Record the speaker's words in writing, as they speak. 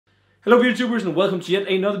Hello beer tubers and welcome to yet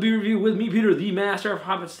another beer review with me, Peter, the master of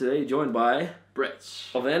hobbits, today joined by Brett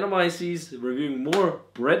of Anamyces, reviewing more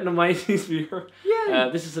Brettanomyces beer. Yay!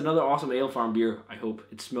 This is another awesome Alefarm beer. I hope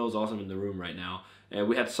it smells awesome in the room right now.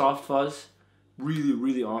 We had Soft Fuzz,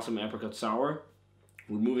 really awesome apricot sour.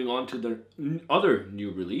 We're moving on to the other new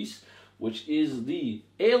release, which is the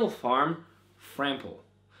Alefarm Frample.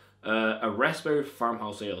 A raspberry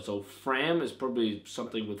farmhouse ale. So Fram is probably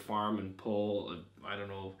something with farm and pull. I don't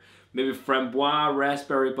know, maybe framboise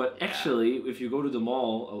raspberry. But actually, if you go to the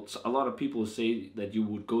mall, a lot of people say that you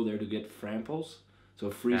would go there to get framples,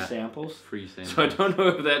 so free samples. Free samples. So I don't know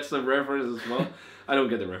if that's the reference as well. I don't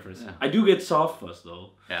get the reference. Yeah. I do get soft fuzz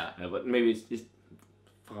though. Yeah. But maybe it's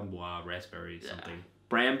framboise raspberry something.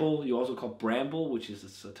 Bramble. You also call bramble, which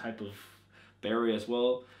is a type of berry as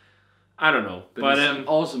well. I don't know, but it's an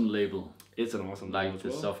awesome label. It's an awesome label label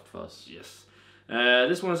as well. Soft Fuzz. Yes.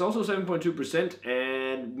 This one is also 7.2%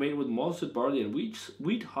 and made with malted barley and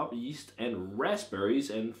wheat, hop yeast, and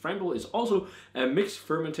raspberries. And Frample is also a mixed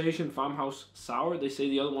fermentation farmhouse sour. They say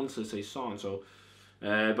the other one's a Saison. So,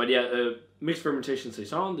 mixed fermentation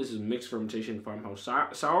Saison. This is mixed fermentation farmhouse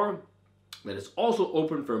sour that is also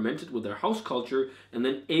open fermented with their house culture and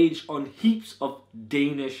then aged on heaps of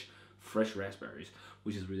Danish fresh raspberries,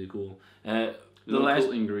 which is really cool.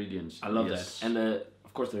 Local ingredients. I love that. And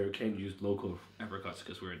of course they can't use local apricots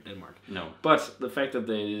because we're in Denmark. No. But the fact that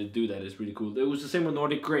they do that is really cool. It was the same with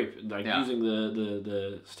Nordic grape, like using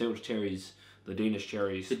the Stauch cherries, the Danish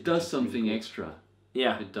cherries. It does something extra.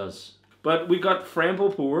 Yeah. It does. But we got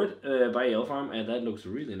Frample poured by Alefarm, and that looks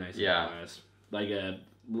really nice. Yeah. Like a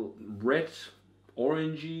red,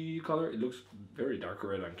 orangey color. It looks very dark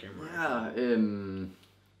red on camera. Yeah.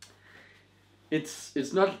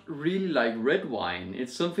 It's not really like red wine.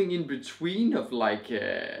 It's something in between of like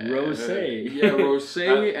rosé.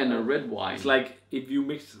 Rosé and a red wine. It's like if you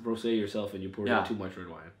mix rosé yourself and you pour in too much red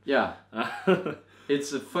wine. Yeah.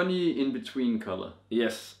 It's a funny in between color.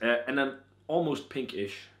 Yes, and an almost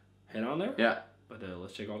pinkish head on there. Yeah. But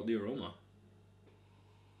let's check out the aroma.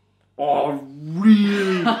 Oh,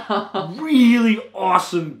 really, really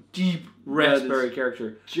awesome, deep raspberry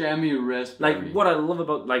character. Jammy raspberry. Like, what I love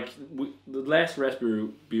about, the last raspberry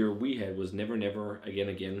beer we had was Never Never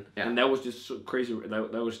Again. Yeah. And that was just so crazy.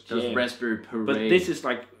 That was jam. That was Raspberry Parade. But this is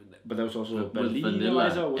like, but that was also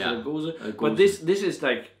vanilla. Was it a Goza? But this is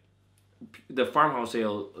like the farmhouse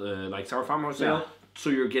ale, like sour farmhouse ale. So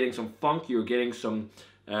you're getting some funk, you're getting some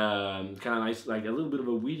kind of nice, like a little bit of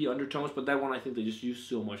a weedy undertones, but that one I think they just use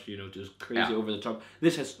so much, just crazy over the top.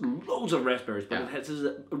 This has loads of raspberries, but it has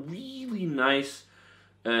a really nice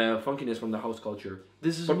funkiness from the house culture.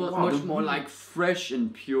 This is much more like fresh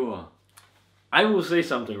and pure. I will say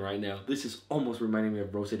something right now. This is almost reminding me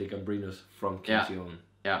of Rosé de Cambrinos from Saison.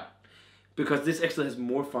 Yeah. Because this actually has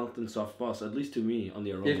more funk than Soft Fuzz, at least to me, on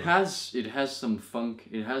the aroma. It has some funk.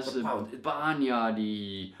 It has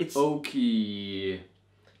barnyardy, oaky.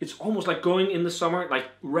 It's almost like going in the summer, like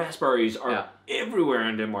raspberries are everywhere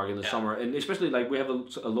in Denmark in the summer. And especially like we have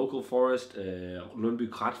a local forest, Lundby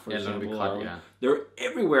Krat, for example. They're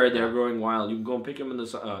everywhere, they're growing wild. You can go and pick them in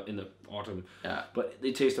the autumn. Yeah. But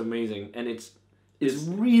they taste amazing. And it's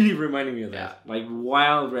really reminding me of that. Like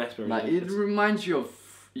wild raspberries. Like it reminds you of,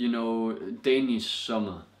 Danish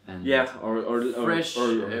summer. And or fresh,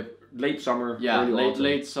 or late summer. Yeah,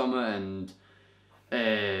 late summer and...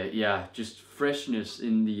 just freshness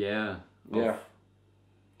in the air.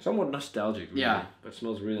 Somewhat nostalgic, really. Yeah. But it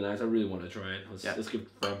smells really nice. I really want to try it. Let's give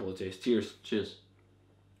Frample a taste. Cheers. Cheers.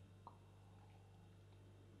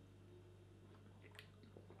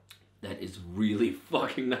 That is really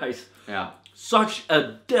fucking nice. Yeah. Such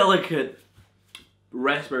a delicate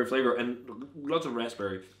raspberry flavor and lots of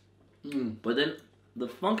raspberry. But then the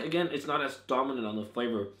funk, again, it's not as dominant on the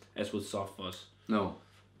flavor as with Soft Fuzz. No.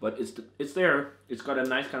 But it's there. It's got a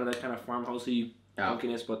nice kind of farmhousey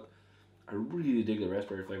funkiness, but I really dig the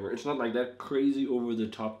raspberry flavor. It's not like that crazy over the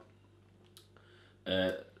top.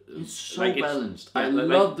 It's so balanced. I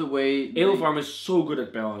love the way Alefarm is so good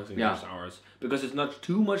at balancing their sours because it's not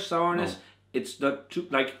too much sourness. No. It's not too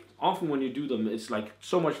often when you do them, it's like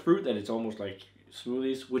so much fruit that it's almost like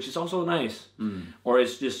smoothies, which is also nice. Or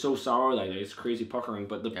it's just so sour like it's crazy puckering.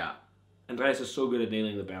 But Andreas is so good at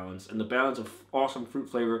nailing the balance. And the balance of awesome fruit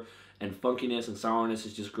flavor and funkiness and sourness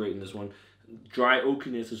is just great in this one. Dry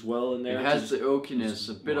oakiness as well in there. It has the oakiness,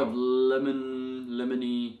 a bit of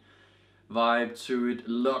lemony vibe to it.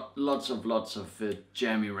 Lots of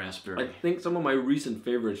jammy raspberry. I think some of my recent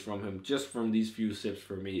favorites from him, just from these few sips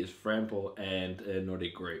for me, is Frample and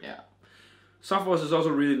Nordic Grape. Yeah. Soft Fuzz is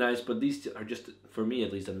also really nice, but these are just, for me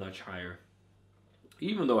at least, a notch higher.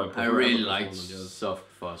 Even though I prefer I really apricot like more than the others. soft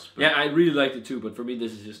fuzz. But Yeah, I really liked it too, but for me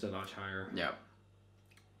this is just a notch higher. yeah.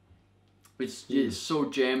 It's so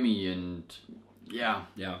jammy and yeah.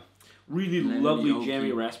 Yeah. Really Lemony, lovely oaky.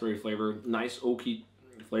 jammy raspberry flavor, nice oaky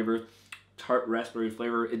flavor, tart raspberry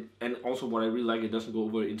flavor. And also what I really like, it doesn't go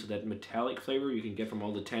over into that metallic flavor you can get from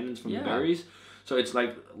all the tannins from the berries. So it's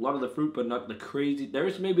like a lot of the fruit, but not the crazy. There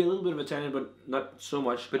is maybe a little bit of a tannin, but not so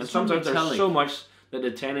much. But and sometimes there's metallic. so much that the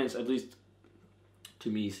tannins, at least to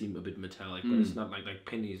me, seem a bit metallic. But it's not like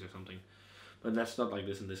pennies or something. But that's not like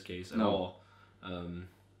this in this case at all.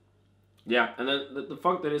 Yeah, and then the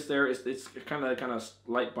funk that is there is it's kind of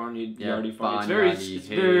light barnyardy funk. It's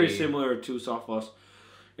very similar to soft fuzz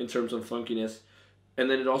in terms of funkiness, and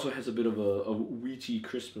then it also has a bit of a wheaty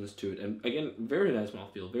crispness to it. And again, very nice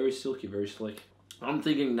mouthfeel, very silky, very slick. I'm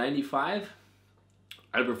thinking 95.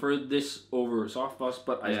 I prefer this over soft fuzz,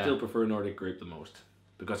 but I still prefer Nordic grape the most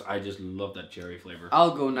because I just love that cherry flavor.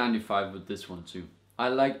 I'll go 95 with this one too.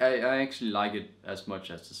 I actually like it as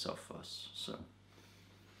much as the soft fuzz. So.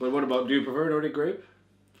 But what about, do you prefer Nordic grape?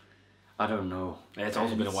 I don't know. It's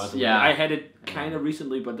also been a while. I had it kind of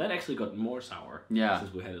recently, but that actually got more sour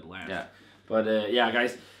since we had it last. Yeah. But yeah,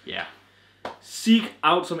 guys. Yeah. Seek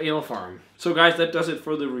out some Alefarm. So guys, that does it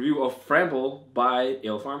for the review of Frample by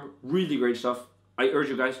Alefarm. Really great stuff. I urge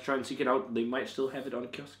you guys to try and seek it out. They might still have it on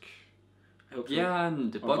kiosk. I hope so. Yeah,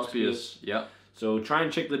 and the box beers. Yeah. So try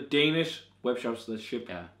and check the Danish web shops that ship.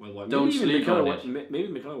 Yeah. Well, don't sleep on it. Maybe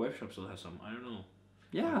McKellar web shop still has some. I don't know.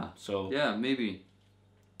 Yeah. So yeah, maybe.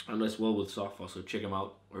 Unless with soft fuzz, so check them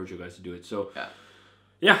out. Urge you guys to do it. So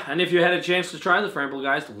yeah, and if you had a chance to try the Frample,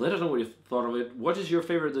 guys, let us know what you thought of it. What is your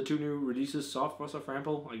favorite of the two new releases, soft fuzz or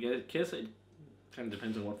Frample? I guess it kind of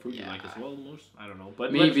depends on what fruit you like as well. Most I don't know,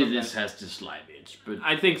 but maybe this has the slight edge, but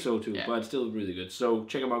I think so too. But it's still really good. So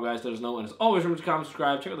check them out, guys. Let us know, and as always, remember to comment,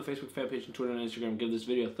 subscribe, check out the Facebook fan page and Twitter and Instagram. Give this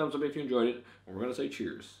video a thumbs up if you enjoyed it. And we're gonna say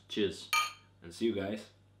cheers. Cheers, and see you guys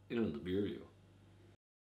in the beer review.